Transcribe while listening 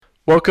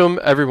Welcome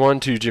everyone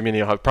to Jimmy and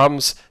Neil Have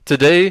Problems.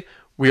 Today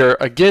we are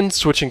again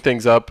switching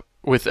things up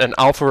with an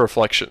alpha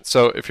reflection.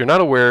 So if you're not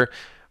aware,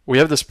 we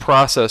have this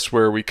process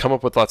where we come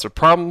up with lots of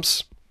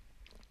problems.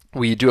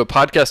 We do a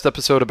podcast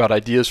episode about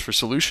ideas for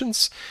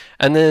solutions.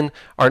 And then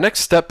our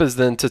next step is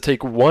then to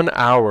take 1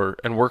 hour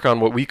and work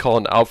on what we call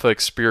an alpha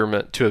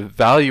experiment to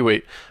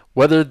evaluate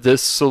whether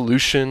this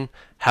solution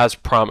has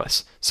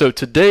promise. So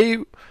today,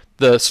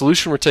 the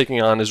solution we're taking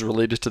on is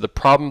related to the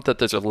problem that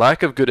there's a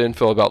lack of good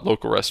info about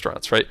local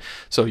restaurants, right?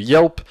 So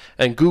Yelp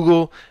and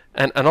Google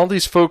and all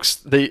these folks,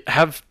 they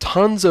have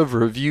tons of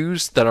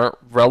reviews that aren't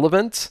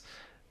relevant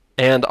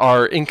and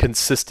are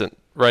inconsistent,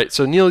 right?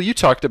 So Neil, you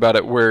talked about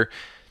it where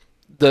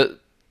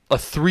a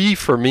 3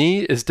 for me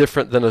is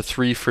different than a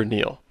 3 for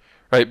Neil,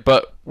 right?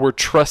 But we're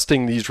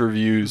trusting these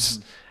reviews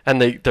and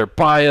they're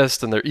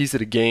biased and they're easy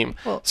to game.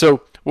 Go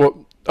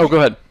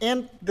ahead.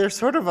 And they're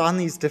sort of on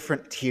these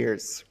different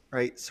tiers,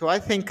 right? So I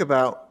think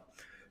about,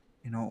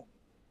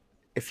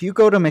 if you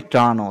go to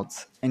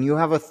McDonald's and you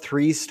have a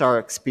 3-star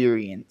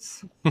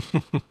experience,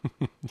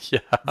 yeah,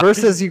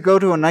 versus you go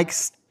to a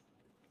nice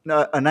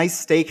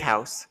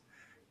steakhouse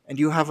and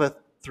you have a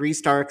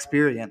 3-star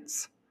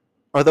experience,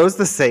 are those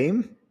the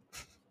same?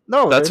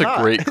 No, that's they're a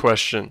not. great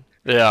question.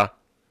 Yeah,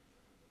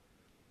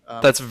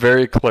 that's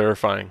very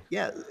clarifying.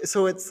 Yeah,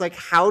 so it's like,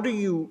 how do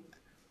you?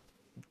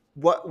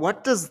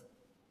 What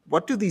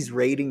do these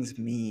ratings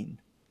mean?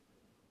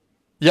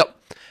 Yep.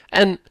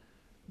 And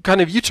kind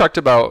of you talked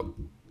about,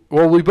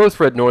 well, we both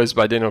read Noise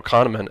by Daniel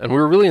Kahneman, and we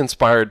were really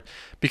inspired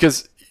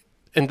because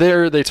in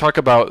there they talk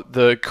about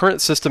the current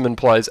system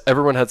implies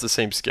everyone has the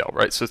same scale,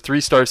 right? So 3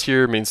 stars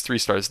here means 3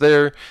 stars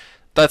there.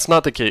 That's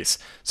not the case.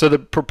 So the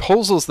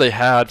proposals they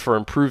had for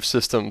improved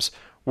systems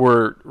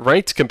were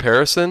ranked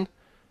comparison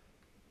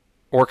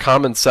or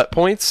common set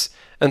points.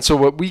 And so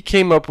what we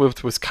came up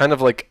with was kind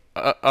of like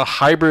a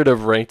hybrid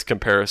of ranked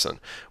comparison.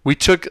 We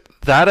took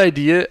that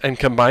idea and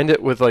combined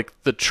it with like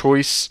the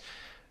choice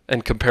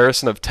and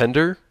comparison of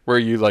Tinder, where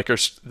you like are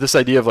this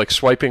idea of like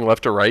swiping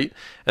left or right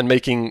and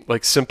making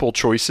like simple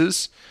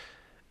choices.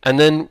 And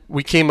then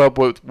we came up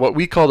with what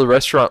we call the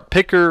restaurant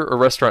picker or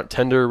restaurant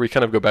tender. We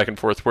kind of go back and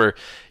forth where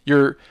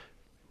you're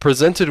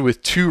presented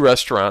with 2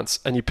 restaurants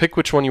and you pick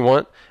which one you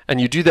want,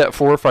 and you do that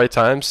 4 or 5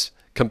 times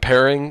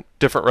comparing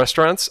different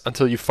restaurants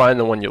until you find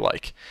the one you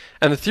like.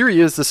 And the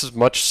theory is this is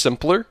much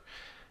simpler.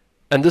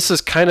 And this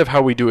is kind of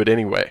how we do it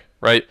anyway,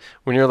 right?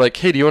 When you're like,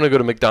 hey, do you want to go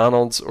to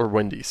McDonald's or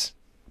Wendy's?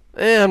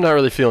 I'm not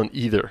really feeling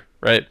either,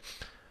 right?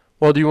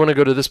 Well, do you want to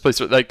go to this place?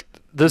 Like,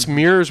 this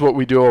mirrors what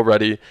we do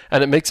already,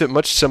 and it makes it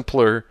much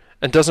simpler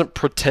and doesn't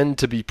pretend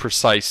to be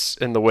precise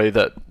in the way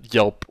that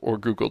Yelp or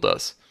Google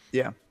does.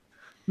 Yeah.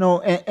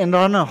 No, and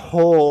on a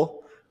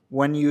whole,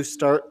 when you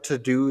start to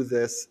do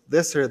this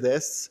or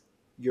this,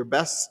 your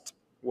best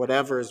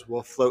whatevers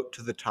will float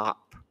to the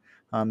top.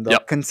 They'll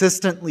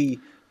consistently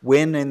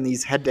win in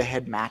these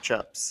head-to-head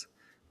matchups.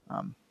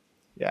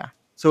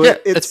 So yeah,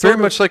 it's very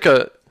much like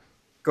a...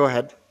 Go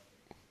ahead.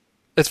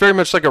 It's very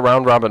much like a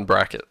round-robin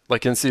bracket,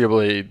 like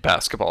NCAA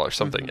basketball or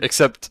something,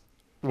 except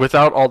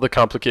without all the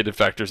complicated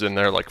factors in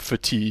there, like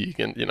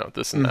fatigue and,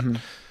 this and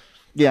that.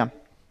 Yeah.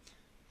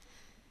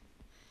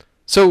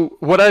 So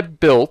what I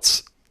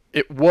built,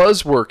 it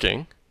was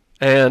working,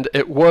 and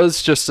it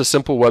was just a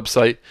simple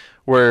website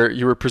where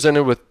you were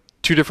presented with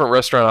 2 different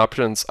restaurant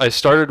options. I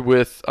started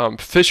with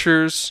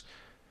Fisher's.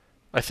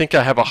 I think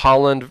I have a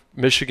Holland,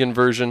 Michigan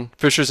version.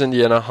 Fisher's,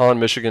 Indiana, Holland,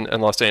 Michigan,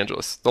 and Los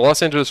Angeles. The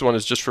Los Angeles one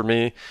is just for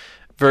me.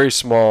 Very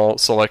small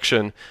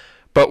selection.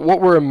 But what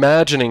we're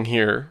imagining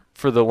here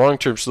for the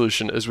long-term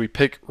solution is we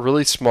pick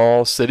really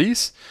small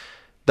cities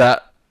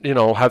that,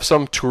 have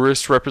some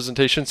tourist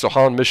representation. So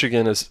Holland,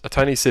 Michigan is a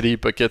tiny city,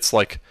 but gets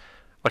like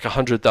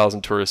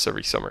 100,000 tourists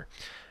every summer.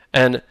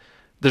 And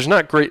there's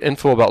not great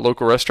info about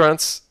local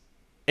restaurants,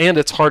 and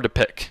it's hard to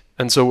pick.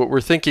 And so what we're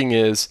thinking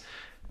is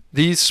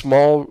these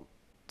small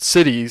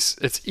cities,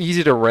 it's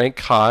easy to rank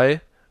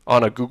high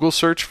on a Google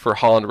search for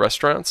Holland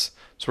restaurants.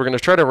 So we're going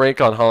to try to rank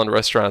on Holland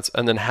restaurants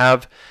and then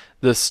have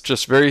this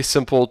just very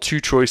simple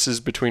 2 choices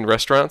between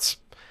restaurants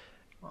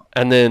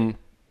and then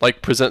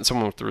like present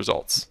someone with the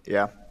results.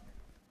 Yeah.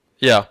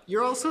 Yeah.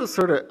 You're also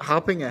sort of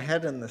hopping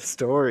ahead in the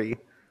story.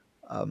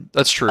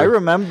 That's true. I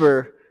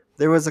remember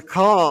there was a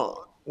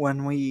call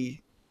when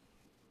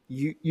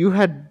you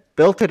had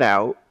built it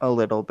out a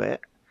little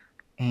bit,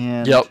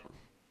 and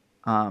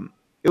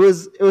it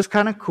was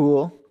kind of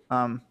cool.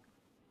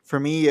 For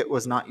me, it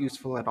was not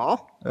useful at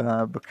all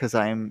because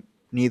I'm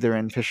neither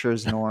in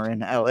Fishers nor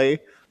in LA.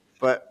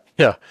 But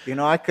yeah,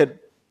 I could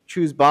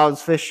choose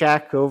Bob's Fish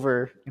Shack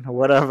over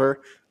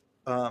whatever.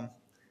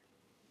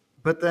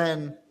 But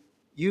then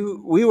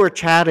we were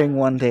chatting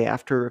one day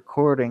after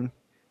recording,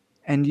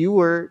 and you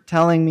were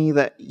telling me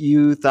that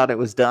you thought it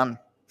was done.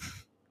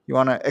 You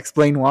want to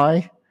explain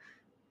why?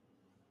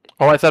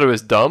 Oh, I thought it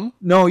was dumb?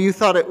 No, you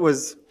thought it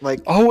was like...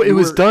 Oh, it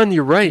was done.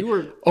 You're right.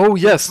 Oh,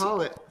 yes.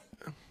 Call it.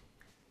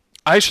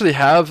 I actually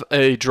have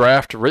a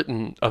draft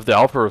written of the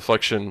alpha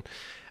reflection,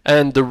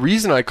 And the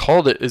reason I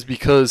called it is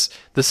because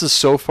this is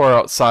so far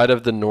outside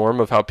of the norm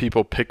of how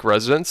people pick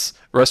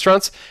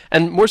restaurants,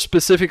 and more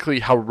specifically,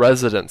 how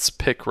residents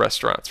pick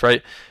restaurants,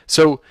 right?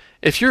 So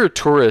if you're a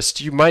tourist,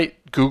 you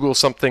might Google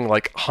something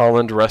like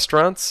Holland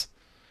restaurants,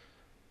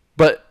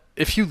 but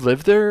if you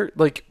live there,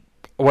 like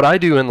what I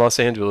do in Los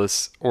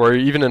Angeles or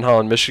even in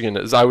Holland, Michigan,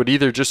 is I would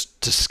either just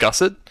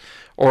discuss it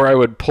or I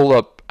would pull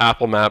up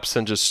Apple Maps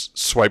and just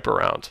swipe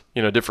around,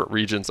 different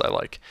regions I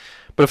like.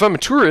 But if I'm a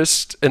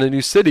tourist in a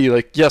new city,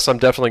 like, yes, I'm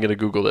definitely going to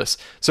Google this.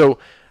 So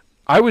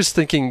I was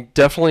thinking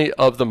definitely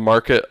of the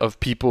market of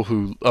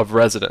people of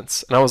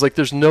residents. And I was like,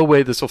 there's no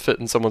way this will fit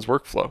in someone's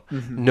workflow.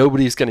 Mm-hmm.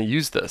 Nobody's going to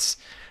use this.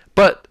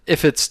 But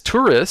if it's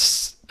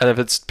tourists and if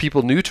it's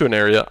people new to an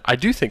area, I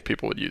do think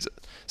people would use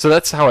it. So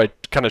that's how I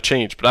kind of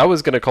changed. But I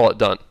was going to call it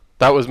done.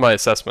 That was my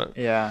assessment.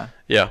 Yeah.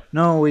 Yeah.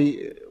 No,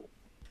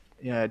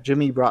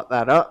 Jimmy brought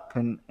that up,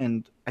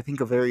 and I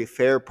think a very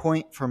fair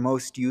point for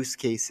most use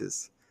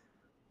cases.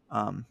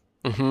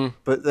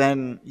 But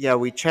then,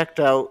 we checked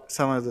out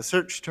some of the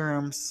search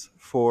terms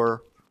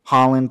for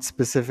Holland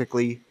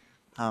specifically,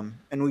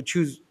 and we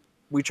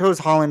chose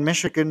Holland,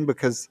 Michigan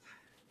because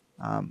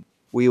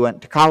we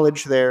went to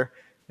college there.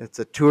 It's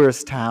a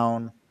tourist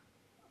town,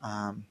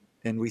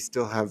 and we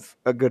still have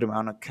a good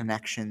amount of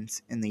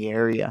connections in the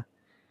area.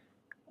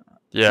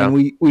 Yeah.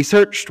 And we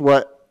searched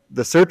what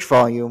the search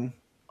volume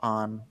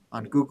on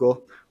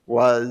Google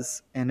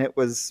was, and it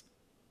was.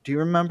 Do you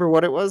remember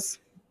what it was?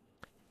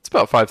 It's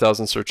about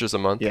 5,000 searches a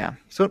month. Yeah.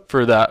 So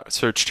for that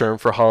search term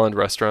for Holland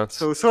restaurants.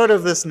 So sort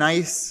of this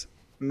nice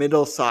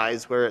middle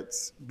size where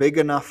it's big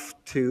enough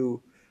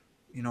to,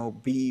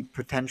 be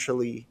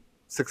potentially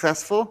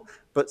successful,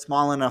 but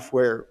small enough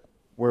where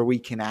we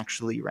can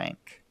actually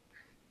rank.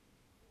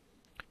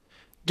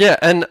 Yeah,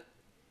 and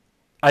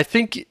I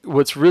think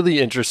what's really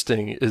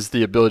interesting is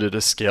the ability to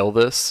scale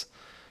this.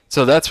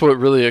 So that's what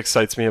really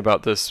excites me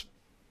about this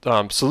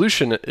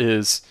solution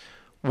is,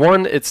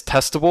 one, it's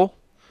testable.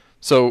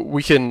 So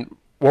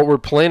what we're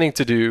planning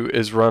to do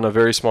is run a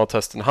very small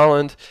test in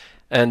Holland,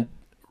 and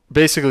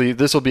basically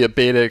this will be a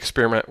beta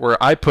experiment where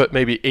I put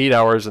maybe 8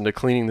 hours into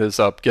cleaning this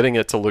up, getting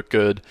it to look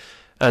good,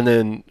 and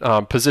then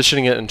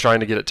positioning it and trying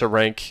to get it to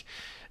rank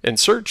in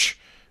search.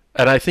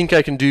 And I think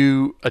I can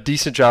do a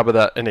decent job of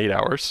that in 8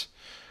 hours.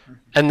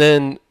 And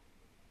then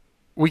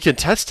we can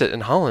test it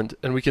in Holland,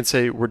 and we can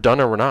say we're done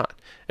or we're not.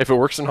 If it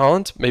works in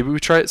Holland, maybe we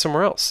try it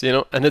somewhere else,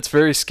 and it's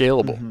very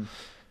scalable. Mm-hmm.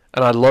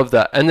 And I love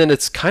that. And then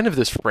it's kind of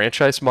this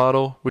franchise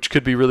model, which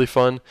could be really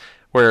fun,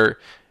 where,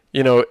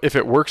 if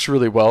it works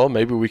really well,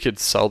 maybe we could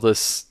sell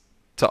this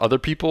to other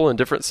people in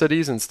different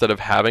cities instead of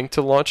having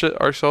to launch it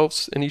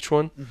ourselves in each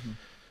one. Mm-hmm.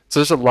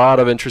 So there's a lot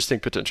of interesting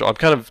potential. I'm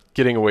kind of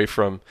getting away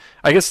from,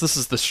 I guess this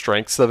is the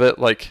strengths of it.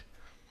 Like,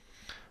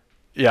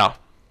 yeah.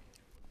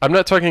 I'm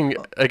not talking,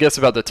 I guess,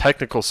 about the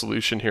technical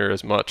solution here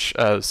as much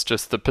as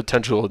just the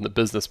potential in the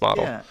business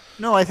model. Yeah.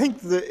 No, I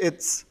think that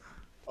it's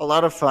a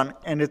lot of fun,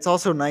 and it's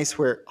also nice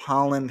where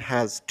Holland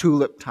has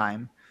tulip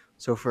time.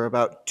 So for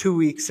about 2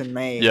 weeks in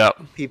May,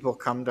 people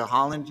come to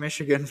Holland,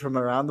 Michigan from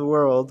around the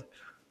world.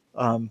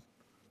 And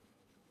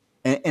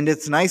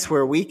it's nice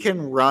where we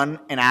can run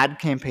an ad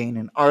campaign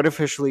and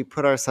artificially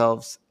put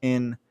ourselves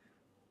in,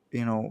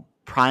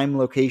 prime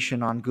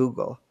location on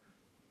Google.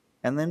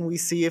 And then we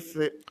see if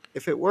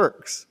it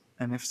works.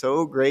 And if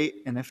so, great.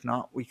 And if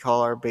not, we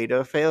call our beta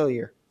a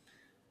failure.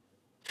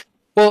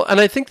 Well, and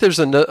I think there's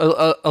a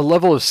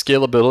level of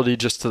scalability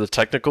just to the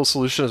technical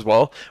solution as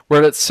well,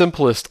 where at its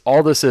simplest,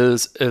 all this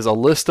is a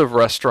list of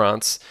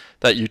restaurants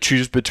that you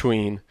choose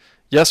between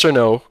yes or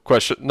no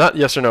question, not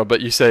yes or no,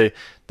 but you say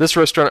this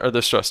restaurant or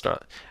this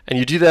restaurant. And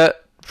you do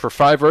that for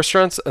 5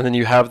 restaurants, and then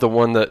you have the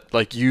one that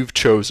like you've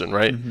chosen,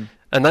 right? Mm-hmm.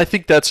 And I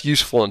think that's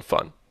useful and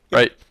fun,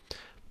 right?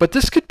 But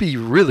this could be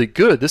really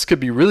good. This could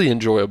be really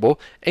enjoyable,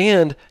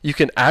 and you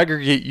can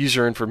aggregate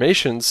user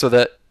information so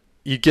that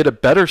you get a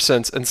better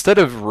sense. Instead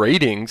of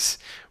ratings,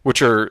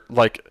 which are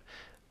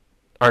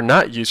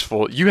not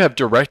useful, you have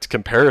direct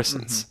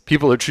comparisons. Mm-hmm.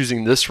 People are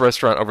choosing this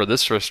restaurant over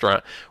this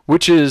restaurant,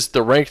 which is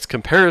the ranked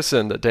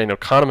comparison that Daniel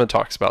Kahneman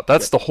talks about.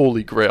 That's the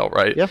holy grail,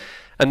 right? Yep.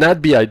 And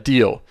that'd be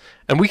ideal.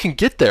 And we can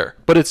get there,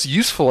 but it's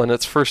useful in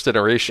its first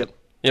iteration.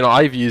 Yep.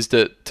 I've used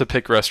it to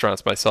pick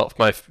restaurants myself.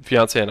 My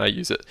fiance and I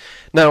use it.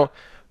 Now,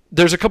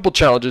 there's a couple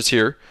challenges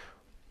here.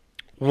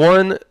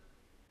 One,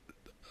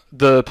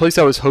 the place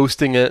I was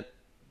hosting it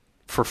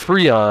for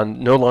free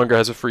on no longer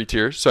has a free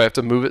tier, so I have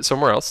to move it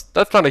somewhere else.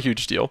 That's not a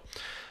huge deal.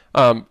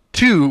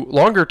 2,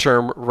 longer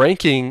term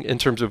ranking in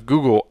terms of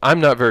Google, I'm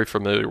not very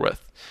familiar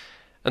with.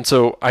 And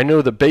so I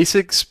know the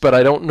basics, but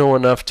I don't know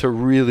enough to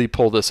really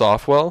pull this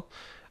off well.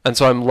 And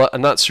so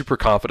I'm not super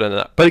confident in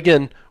that. But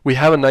again, we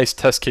have a nice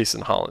test case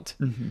in Holland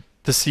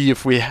to see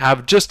if we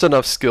have just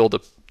enough skill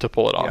to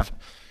pull it off.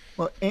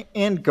 Well,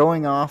 and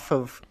going off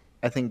of,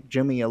 I think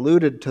Jimmy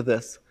alluded to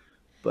this,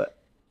 but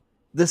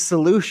this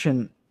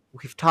solution,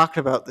 we've talked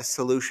about this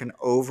solution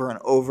over and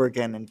over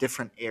again in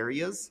different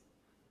areas.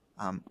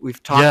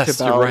 We've talked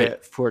about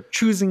it for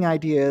choosing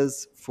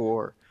ideas,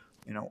 for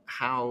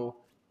how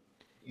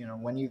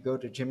when you go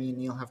to Jimmy and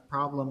Neil have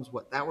problems,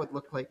 what that would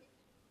look like.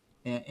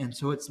 And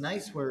so it's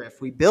nice where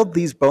if we build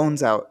these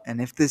bones out, and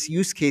if this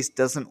use case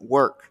doesn't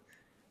work,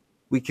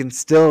 we can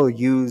still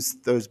use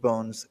those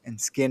bones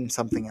and skin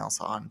something else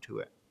onto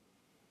it.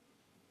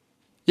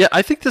 Yeah,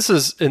 I think this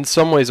is in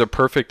some ways a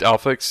perfect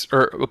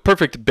or a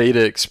perfect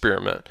beta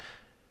experiment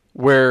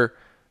where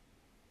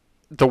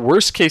the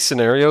worst case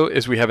scenario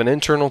is we have an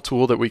internal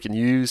tool that we can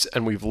use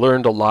and we've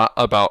learned a lot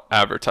about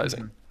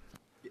advertising.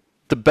 Mm-hmm.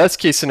 The best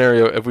case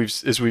scenario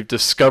is we've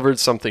discovered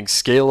something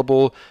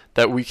scalable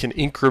that we can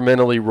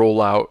incrementally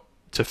roll out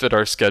to fit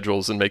our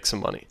schedules and make some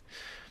money.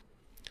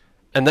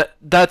 And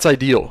that's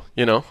ideal,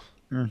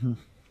 Mm-hmm.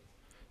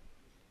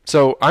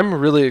 So I'm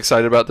really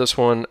excited about this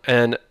one.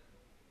 And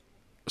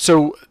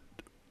so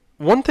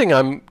one thing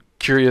I'm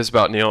curious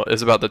about, Neil,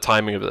 is about the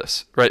timing of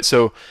this, right?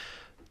 So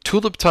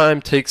Tulip Time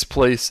takes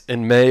place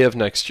in May of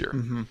next year.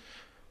 Mm-hmm.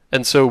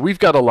 And so we've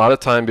got a lot of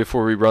time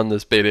before we run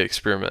this beta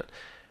experiment.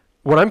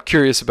 What I'm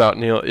curious about,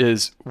 Neil,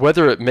 is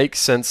whether it makes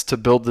sense to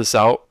build this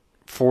out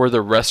for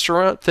the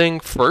restaurant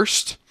thing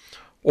first,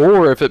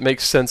 or if it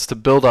makes sense to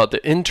build out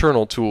the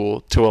internal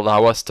tool to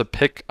allow us to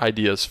pick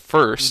ideas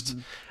first, mm-hmm.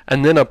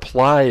 and then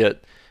apply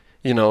it,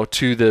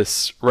 to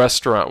this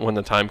restaurant when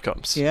the time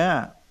comes.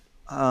 Yeah.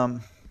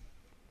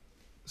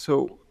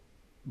 So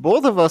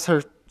both of us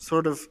are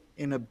sort of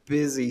in a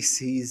busy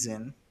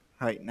season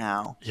right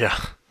now. Yeah.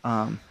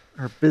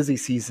 Or busy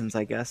seasons,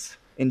 I guess,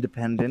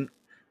 independent.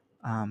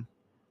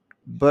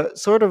 But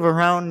sort of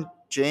around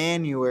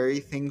January,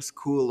 things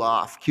cool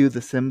off. Cue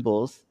the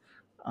cymbals.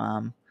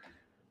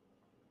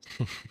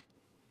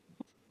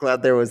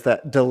 Glad there was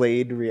that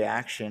delayed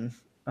reaction.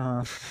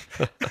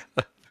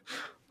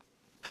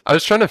 I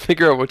was trying to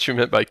figure out what you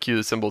meant by cue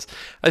the cymbals.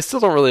 I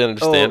still don't really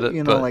understand it.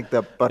 Like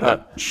the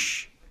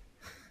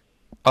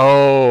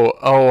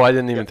Oh, I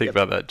didn't even think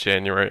about that.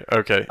 January.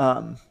 Okay.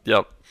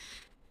 Yep.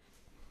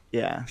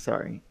 Yeah,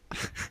 sorry.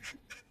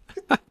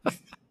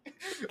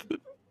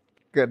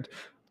 Good.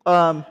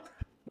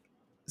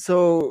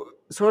 So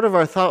sort of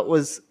our thought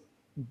was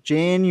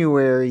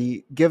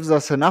January gives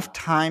us enough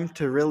time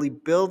to really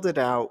build it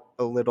out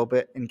a little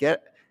bit and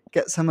get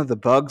some of the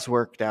bugs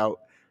worked out,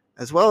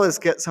 as well as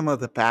get some of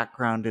the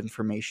background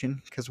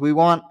information, because we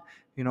want,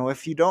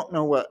 if you don't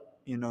know what,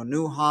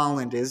 New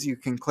Holland is, you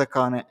can click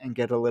on it and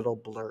get a little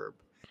blurb,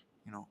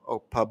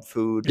 pub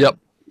food. Yep.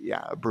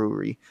 Yeah, a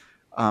brewery.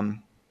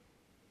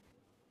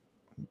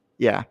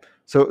 Yeah.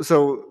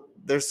 So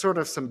there's sort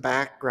of some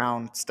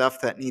background stuff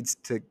that needs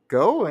to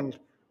go, and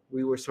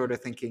we were sort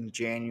of thinking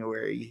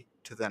January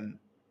to then,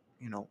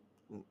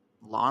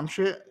 launch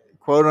it,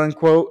 quote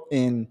unquote,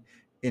 in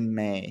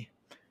May.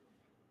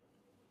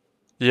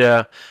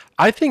 Yeah,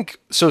 I think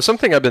so.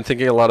 Something I've been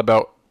thinking a lot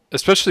about,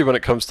 especially when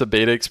it comes to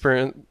beta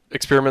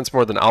experiments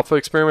more than alpha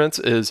experiments,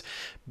 is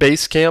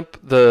Basecamp,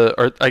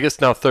 or I guess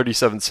now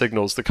 37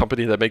 Signals, the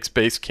company that makes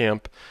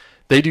Basecamp.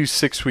 They do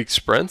 6-week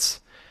sprints,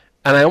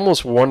 and I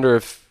almost wonder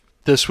if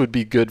this would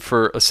be good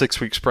for a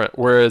 6-week sprint.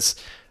 Whereas,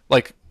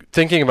 like,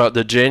 thinking about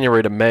the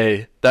January to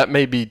May, that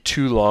may be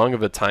too long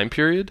of a time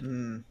period.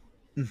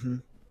 Mm-hmm.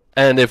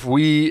 And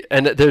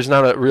there's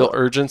not a real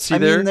urgency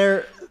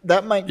there.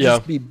 That might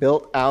just be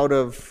built out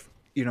of,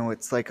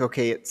 it's like,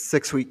 okay, it's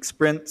 6-week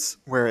sprints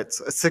where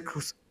it's a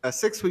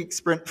 6-week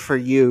sprint for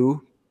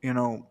you,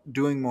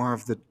 doing more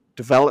of the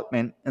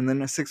development, and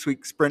then a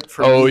 6-week sprint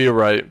for me. Oh, you're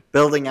right.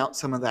 Building out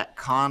some of that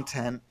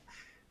content.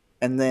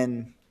 And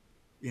then,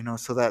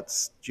 so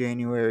that's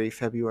January,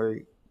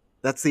 February.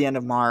 That's the end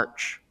of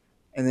March.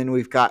 And then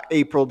we've got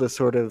April of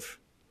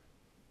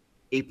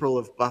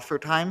buffer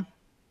time.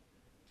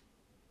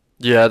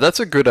 Yeah, that's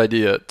a good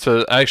idea,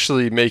 to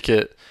actually make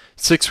it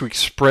 6-week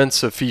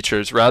sprints of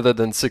features rather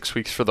than 6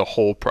 weeks for the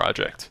whole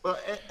project. Well,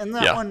 and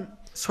that one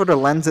sort of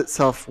lends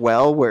itself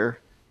well where,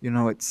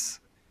 it's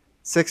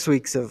 6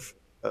 weeks of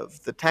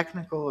the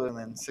technical and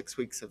then 6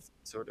 weeks of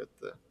sort of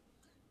the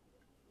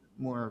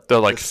more the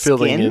like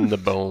filling skin. In the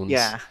bones.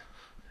 Yeah.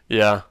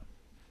 Yeah.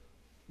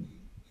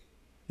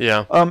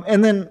 Yeah.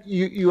 And then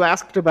you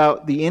asked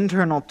about the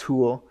internal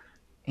tool,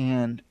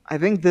 and I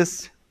think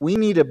we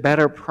need a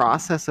better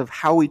process of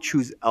how we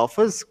choose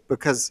alphas,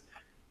 because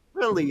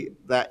really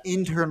that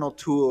internal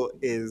tool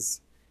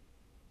is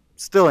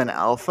still an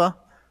alpha.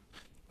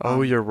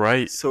 Oh, you're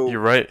right. So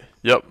you're right.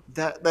 Yep.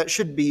 There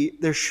should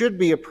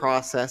be a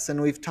process, and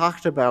we've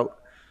talked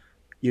about,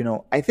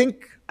 I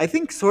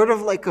think sort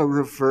of like a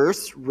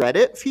reverse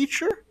Reddit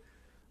feature,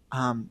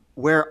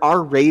 where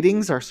our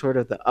ratings are sort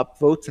of the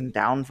upvotes and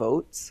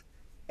downvotes,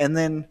 and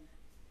then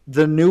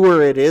the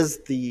newer it is,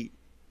 the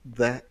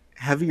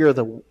heavier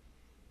the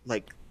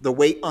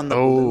weight on the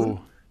balloon.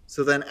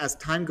 So then as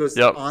time goes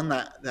on,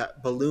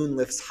 that balloon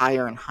lifts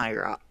higher and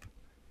higher up,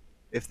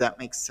 if that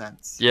makes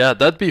sense. Yeah,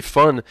 that'd be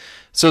fun.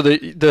 So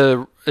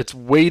it's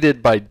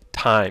weighted by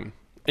time,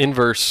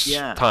 inverse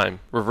time,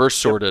 reverse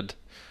sorted.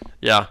 Yep.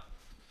 Yeah.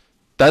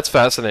 That's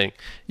fascinating.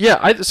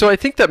 Yeah, so I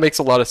think that makes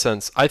a lot of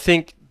sense. I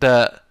think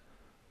that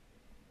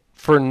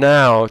for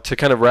now, to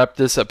kind of wrap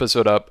this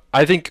episode up,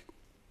 I think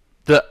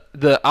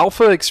the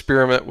alpha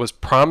experiment was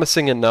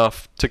promising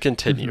enough to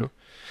continue. Mm-hmm.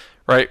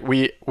 right?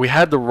 We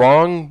had the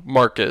wrong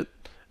market,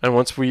 and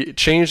once we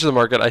change the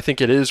market, I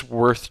think it is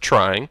worth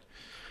trying.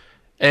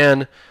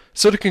 And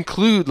so to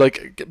conclude,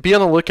 like, be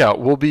on the lookout.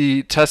 We'll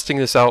be testing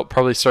this out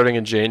probably starting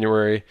in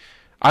January.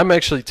 I'm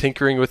actually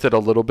tinkering with it a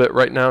little bit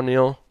right now,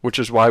 Neil, which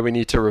is why we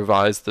need to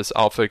revise this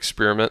alpha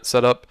experiment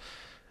setup,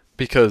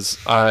 because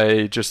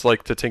I just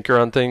like to tinker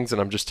on things,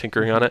 and I'm just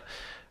tinkering on it.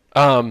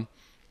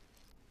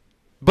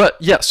 But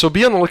yeah, so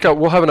be on the lookout.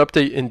 We'll have an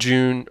update in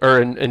June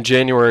or in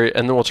January,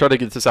 and then we'll try to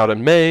get this out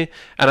in May.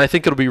 And I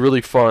think it'll be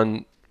really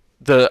fun.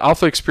 The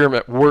alpha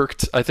experiment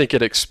worked. I think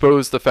it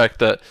exposed the fact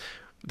that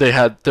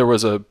there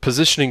was a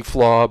positioning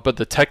flaw, but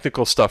the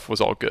technical stuff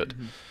was all good.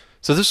 Mm-hmm.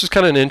 So this was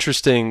kind of an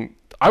interesting.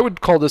 I would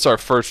call this our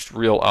first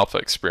real alpha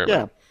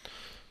experiment.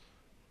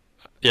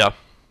 Yeah.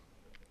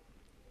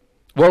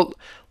 Well,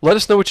 let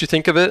us know what you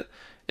think of it.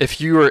 If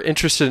you are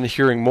interested in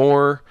hearing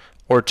more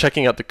or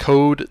checking out the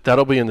code,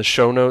 that'll be in the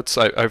show notes.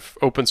 I've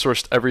open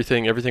sourced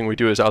everything. Everything we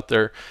do is out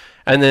there.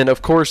 And then,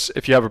 of course,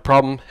 if you have a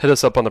problem, hit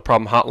us up on the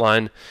problem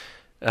hotline,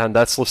 and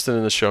that's listed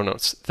in the show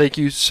notes. Thank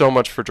you so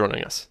much for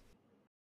joining us.